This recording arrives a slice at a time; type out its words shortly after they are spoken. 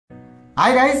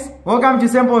Hi guys, welcome to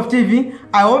Sempof TV.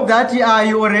 I hope that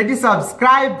you already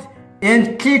subscribed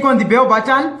and click on the bell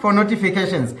button for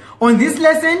notifications. On this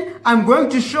lesson, I'm going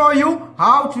to show you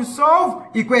how to solve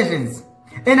equations.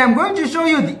 And I'm going to show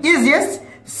you the easiest,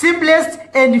 simplest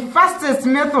and fastest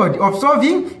method of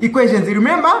solving equations.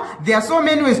 Remember, there are so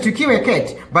many ways to kill a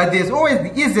cat, but there's always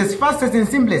the easiest, fastest and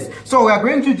simplest. So we are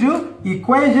going to do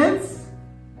equations.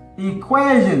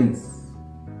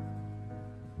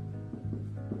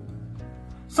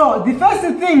 So the first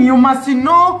thing, you must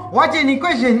know what an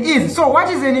equation is. So what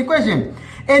is an equation?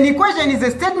 An equation is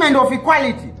a statement of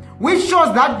equality which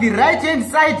shows that the right hand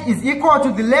side is equal to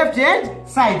the left hand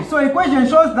side. So equation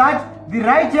shows that the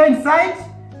right hand side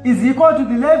is equal to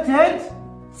the left hand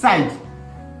side.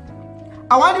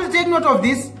 I want you to take note of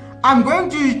this. I'm going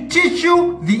to teach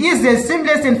you the easiest,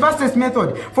 simplest and fastest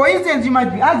method. For instance, you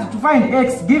might be asked to find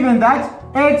x given that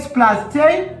x plus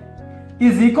 10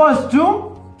 is equals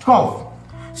to 12.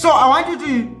 So I want you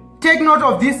to take note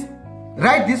of this.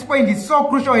 Right, this point is so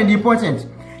crucial and important.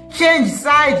 Change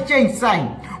side, change sign.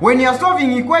 When you are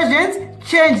solving equations,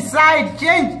 change side,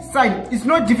 change sign. It's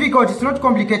not difficult, it's not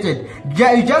complicated.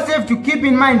 You just have to keep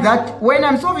in mind that when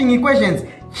I'm solving equations,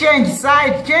 change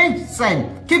side, change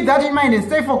sign. Keep that in mind and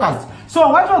stay focused. So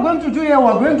what we're going to do here,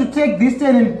 we're going to take this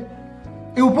 10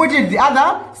 and you put it the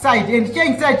other side and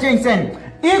change side, change sign.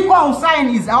 Equal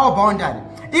sign is our boundary.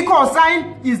 Equal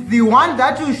sign is the one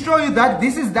that will show you that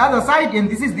this is the other side and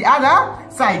this is the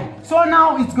other side. So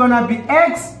now it's gonna be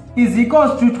x is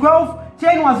equals to 12.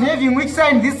 10 was having which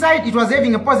sign? This side, it was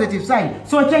having a positive sign.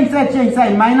 So change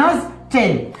sign, minus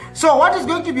 10. So what is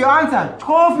going to be your answer?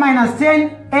 12 minus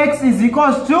 10, x is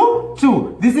equals to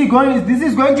 2. This is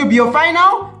going to be your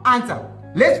final answer.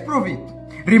 Let's prove it.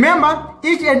 Remember,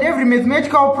 each and every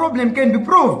mathematical problem can be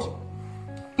proved.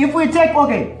 If we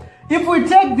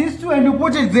take these two and you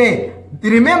put it there,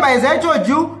 remember, as I told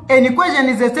you, an equation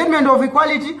is a statement of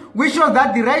equality which shows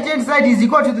that the right hand side is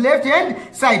equal to the left hand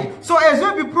side. So as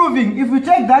we'll be proving, if we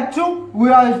take that 2, we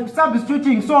are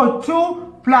substituting. So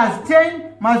 2 plus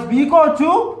 10 must be equal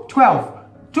to 12.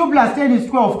 2 plus 10 is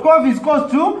 12. 12 is equal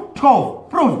to 12.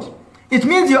 Proved. It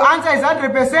means your answer is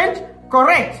 100%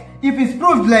 correct if it's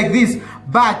proved like this.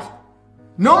 But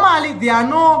normally, there are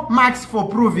no marks for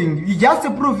proving. You just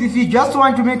prove if you just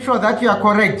want to make sure that you are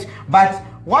correct. But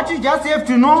what you just have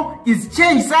to know is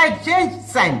change side, change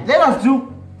sign. Let us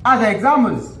do other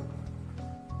examples.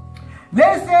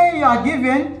 Let's say you are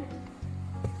given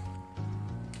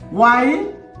y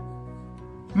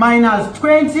minus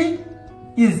 20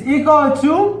 is equal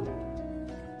to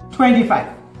 25.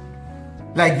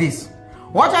 Like this.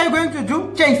 What are you going to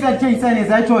do? Change sign as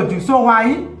I told you. So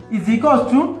y is equal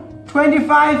to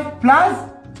 25 plus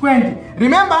 20.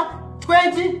 Remember,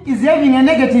 20 is having a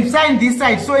negative sign this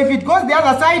side. So if it goes the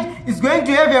other side, it's going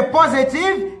to have a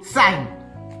positive sign.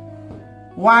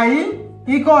 Y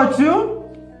equal to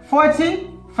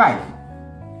 45.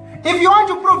 If you want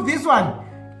to prove this one,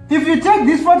 if you take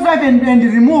this 45 and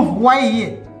remove y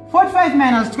here, 45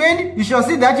 minus 20, you shall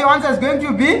see that your answer is going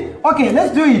to be, okay,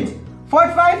 let's do it.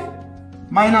 45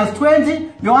 minus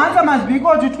 20, your answer must be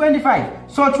equal to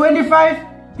 25. So 25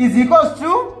 is equals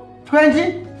to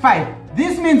 25.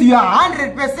 This means you are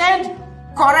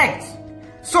 100% correct.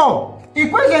 So,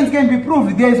 equations can be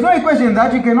proved. There is no equation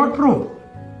that you cannot prove.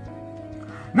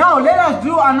 Now, let us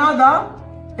do another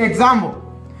example.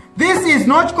 This is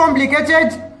not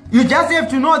complicated. You just have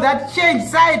to know that change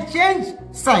side, change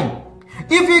sign.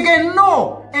 If you can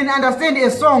know and understand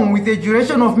a song with a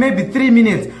duration of maybe 3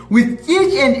 minutes, with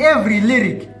each and every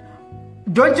lyric,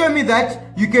 don't tell me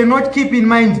that you cannot keep in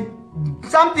mind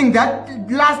something that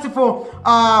lasts for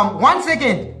 1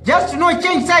 second. Just to know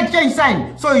change side, change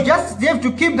sign. So you just have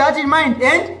to keep that in mind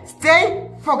and stay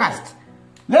focused.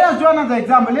 Let us do another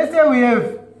example. Let's say we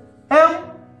have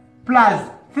m plus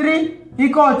 3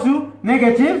 equal to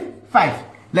negative 5.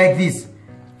 Like this.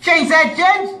 Change side,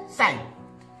 change sign.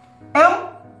 M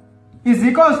is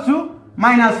equals to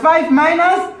minus 5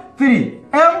 minus 3.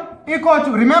 M equal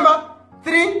to, remember,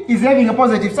 3 is having a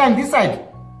positive sign this side.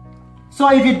 So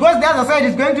if it goes the other side,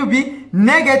 it's going to be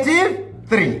negative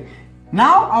 3.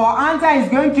 Now our answer is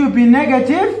going to be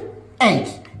negative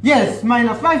 8. Yes,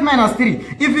 minus 5 minus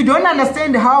 3. If you don't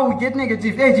understand how we get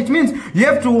negative 8, it means you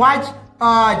have to watch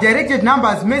directed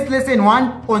numbers math lesson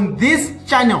 1 on this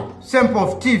channel,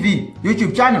 Sempof TV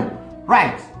YouTube channel.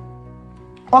 Right.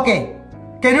 Okay.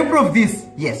 Can you prove this?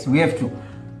 Yes, we have to.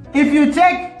 If you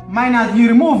take minus, you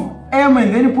remove m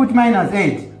and then you put minus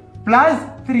 8 plus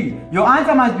 3. Your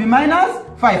answer must be minus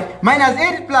 5. Minus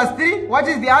 8 plus 3, what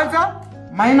is the answer?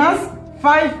 Minus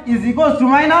 5 is equals to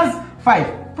minus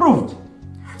 5. Proved.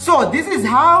 So this is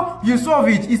how you solve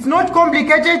it. It's not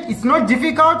complicated, it's not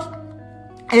difficult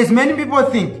as many people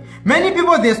think. Many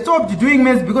people, they stopped doing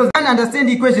maths because they can't understand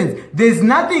equations. There's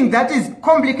nothing that is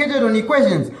complicated on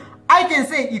equations. I can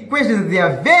say equations, they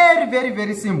are very, very,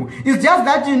 very simple. It's just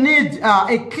that you need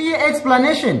a clear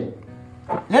explanation.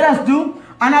 Let us do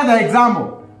another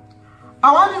example.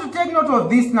 I want you to take note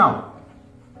of this now.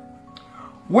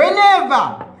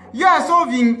 Whenever you are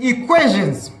solving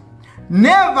equations,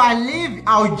 never leave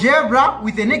algebra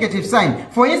with a negative sign.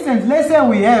 For instance, let's say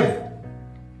we have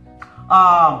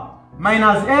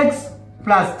minus x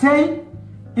plus 10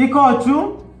 equal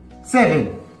to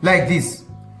 7, like this.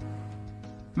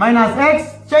 Minus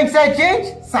x, change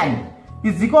sign,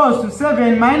 is equals to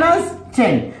 7 minus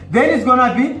 10. Then it's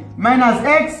gonna be minus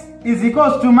x is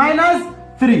equals to minus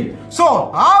 3.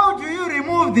 So how do you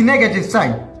remove the negative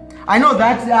sign? I know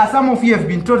that some of you have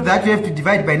been told that you have to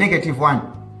divide by -1.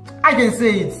 I can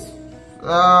say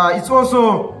it's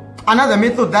also another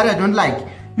method that I don't like.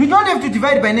 You don't have to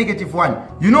divide by -1.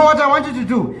 You know what I want you to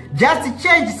do? Just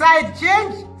change side,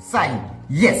 change sign.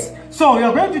 Yes. So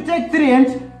you're going to take 3 and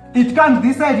it comes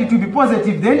this side, it will be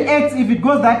positive. Then x, if it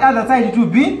goes that other side, it will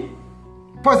be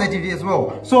positive as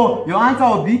well. So your answer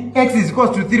will be x is equal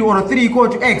to 3 or 3 equal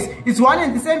to x. It's one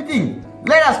and the same thing.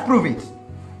 Let us prove it.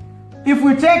 If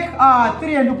we take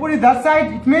 3 and we put it that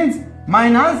side, it means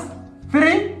minus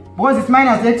 3, because it's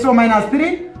minus x, so minus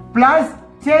 3 plus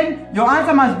 10. Your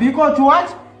answer must be equal to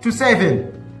what? To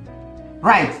 7.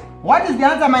 Right. What is the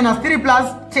answer minus 3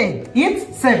 plus 10?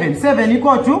 It's 7. 7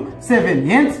 equal to 7.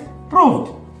 Hence,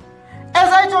 proved.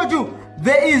 As I told you,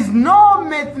 there is no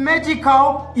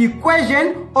mathematical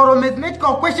equation or a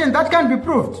mathematical question that can be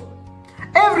proved.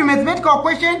 Every mathematical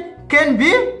question can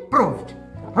be proved.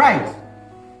 Right.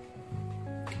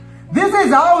 This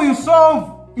is how you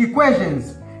solve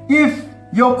equations. If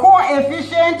your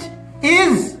coefficient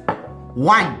is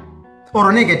 1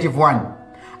 or -1.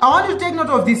 I want you to take note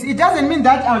of this. It doesn't mean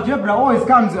that algebra always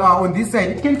comes on this side.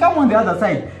 It can come on the other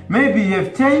side. Maybe you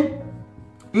have 10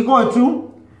 equal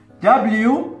to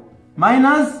W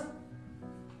minus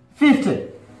 50.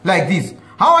 Like this.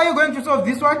 How are you going to solve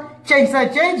this one? Change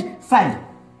side, change sign.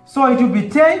 So it will be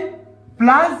 10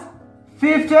 plus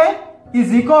 50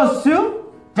 is equals to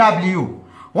W.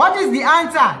 What is the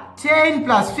answer? 10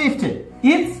 plus 50.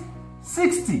 It's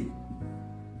 60.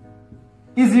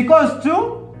 Is equals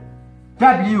to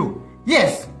W.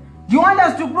 Yes. Do you want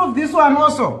us to prove this one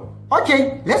also?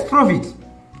 Okay, let's prove it.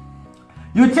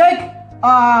 You take,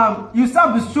 you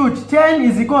substitute 10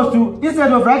 is equals to,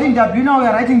 instead of writing W, now we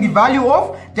are writing the value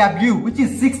of W, which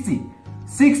is 60.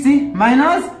 60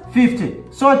 minus 50.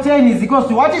 So 10 is equals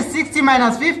to, what is 60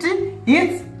 minus 50?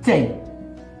 It's 10.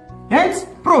 Hence,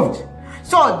 proved.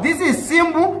 So this is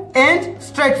simple and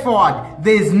straightforward.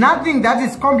 There is nothing that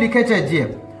is complicated here.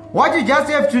 What you just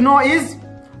have to know is,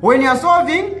 when you are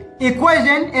solving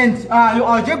equation and your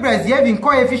algebra is having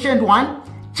coefficient 1,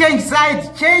 change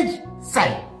side, change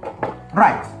sign.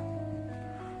 Right.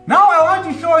 Now I want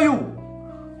to show you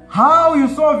how you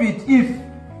solve it if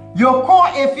your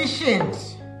coefficient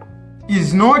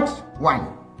is not 1.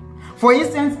 For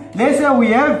instance, let's say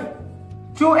we have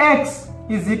 2x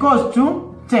is equals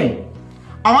to 10.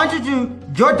 I want you to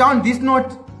jot down this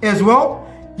note as well.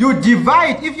 You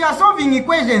divide, if you are solving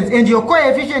equations and your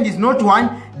coefficient is not 1,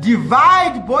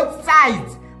 divide both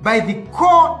sides by the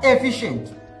coefficient.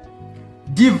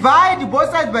 Divide both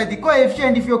sides by the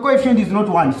coefficient if your coefficient is not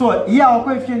 1. So here our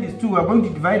coefficient is 2. We are going to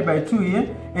divide by 2 here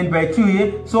and by 2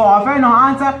 here. So our final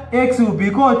answer, x will be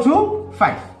equal to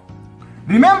 5.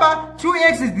 Remember,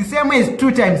 2x is the same way as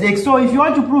 2 times x. So if you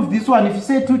want to prove this one, if you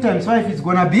say 2 times 5, it's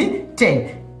going to be 10.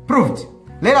 Proved.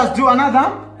 Let us do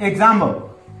another example.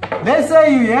 Let's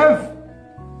say you have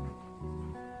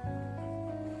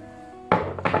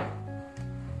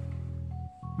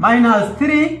minus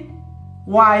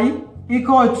 3y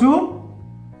equal to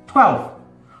 12.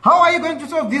 How are you going to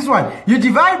solve this one? You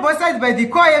divide both sides by the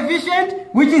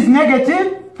coefficient, which is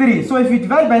 -3. So if you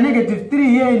divide by -3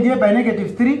 here and here by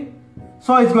 -3,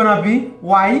 so it's going to be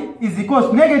y is equals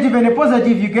to negative and a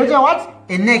positive. You get a what?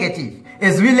 A negative.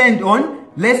 As we learned on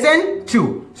lesson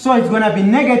 2. So it's going to be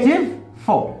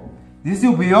 -4. This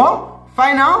will be your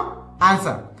final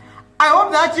answer. I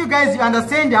hope that you guys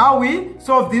understand how we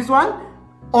solve this one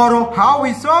or how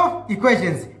we solve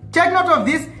equations. Take note of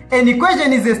this. An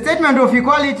equation is a statement of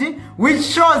equality which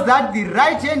shows that the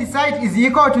right hand side is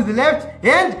equal to the left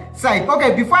hand side.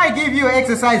 Okay, before I give you an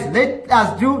exercise, let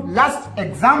us do last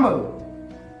example.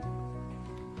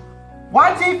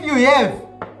 What if you have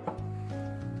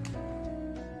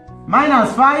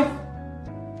minus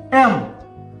 5m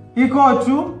equal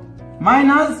to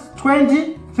minus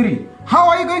 23. How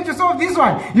are you going to solve this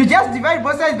one? You just divide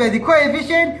both sides by the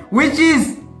coefficient, which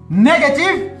is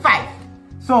 -5.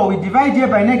 So we divide here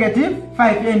by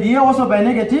 -5 and here also by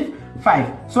 -5.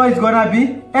 So it's gonna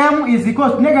be m is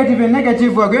equal to negative and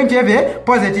negative. We're going to have a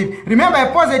positive. Remember,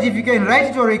 a positive you can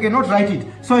write it or you cannot write it.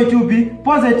 So it will be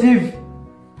positive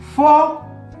 4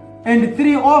 and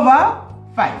 3 over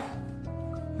 5.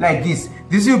 Like this.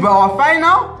 This will be our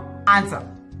final answer.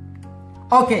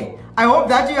 Okay, I hope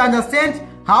that you understand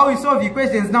how we solve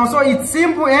equations now. So it's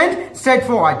simple and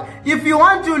straightforward. If you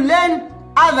want to learn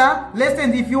other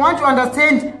lessons, if you want to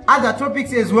understand other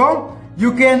topics as well,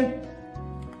 you can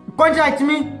contact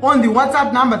me on the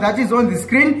WhatsApp number that is on the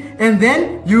screen, and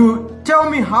then you tell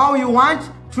me how you want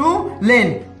to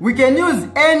learn. We can use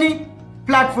any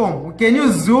platform. We can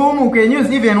use Zoom, we can use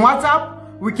even WhatsApp,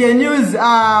 we can use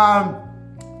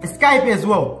Skype as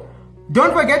well.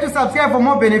 Don't forget to subscribe for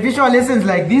more beneficial lessons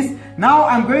like this. Now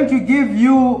I'm going to give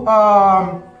you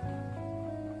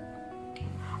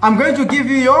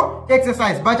your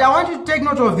exercise, but I want you to take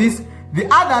note of this. The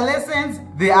other lessons,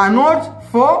 they are not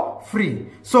for free.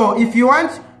 So if you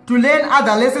want to learn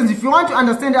other lessons, if you want to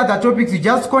understand other topics, you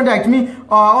just contact me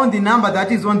on the number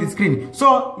that is on the screen.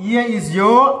 So here is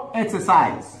your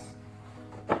exercise.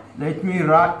 Let me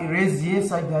erase here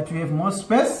so that we have more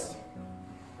space.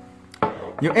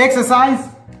 Your exercise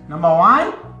number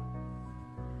 1,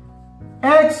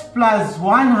 x plus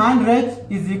 100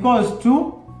 is equals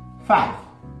to 5.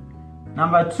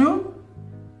 Number 2,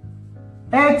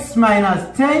 x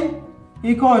minus 10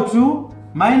 equal to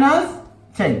minus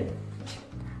 10.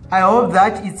 I hope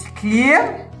that it's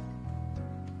clear.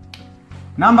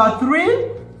 Number 3,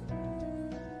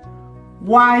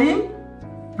 y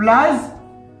plus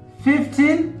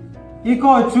 15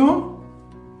 equal to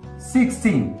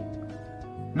 16.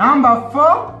 Number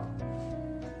 4,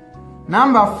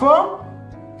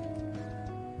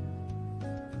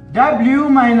 w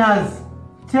minus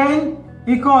 10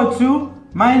 equal to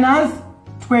minus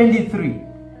 23.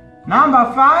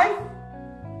 Number 5,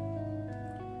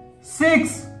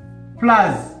 6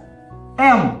 plus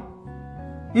m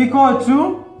equal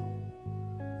to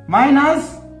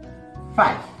minus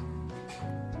 5.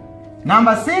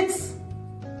 Number 6,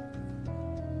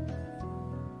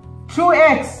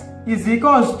 2x is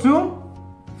equals to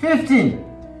 15.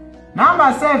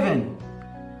 Number 7,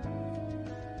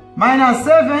 minus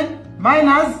 7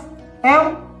 minus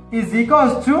m is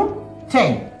equals to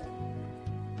 10.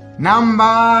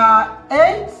 Number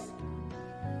 8,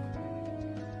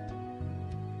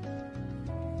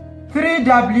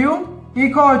 3w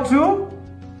equal to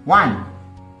 1.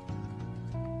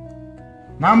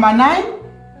 Number 9,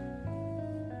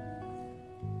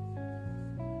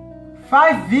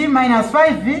 5v minus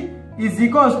 5v is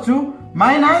equals to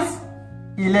minus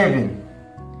 11.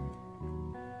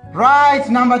 Right,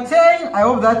 number 10, I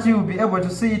hope that you will be able to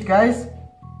see it, guys.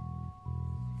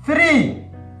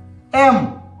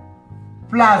 3m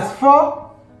plus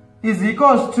 4 is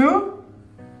equals to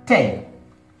 10.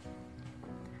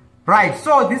 Right,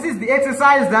 so this is the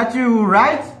exercise that you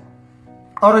write,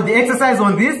 or the exercise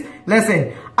on this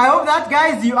lesson. I hope that,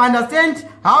 guys, you understand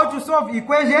how to solve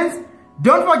equations.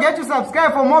 Don't forget to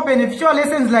subscribe for more beneficial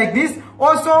lessons like this.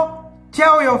 Also,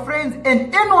 tell your friends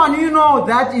and anyone you know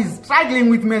that is struggling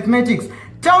with mathematics.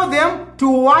 Tell them to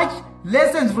watch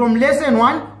lessons from lesson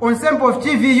 1 on Sempov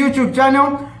TV YouTube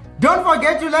channel. Don't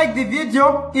forget to like the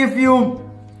video if you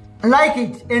like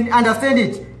it and understand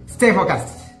it. Stay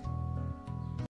focused.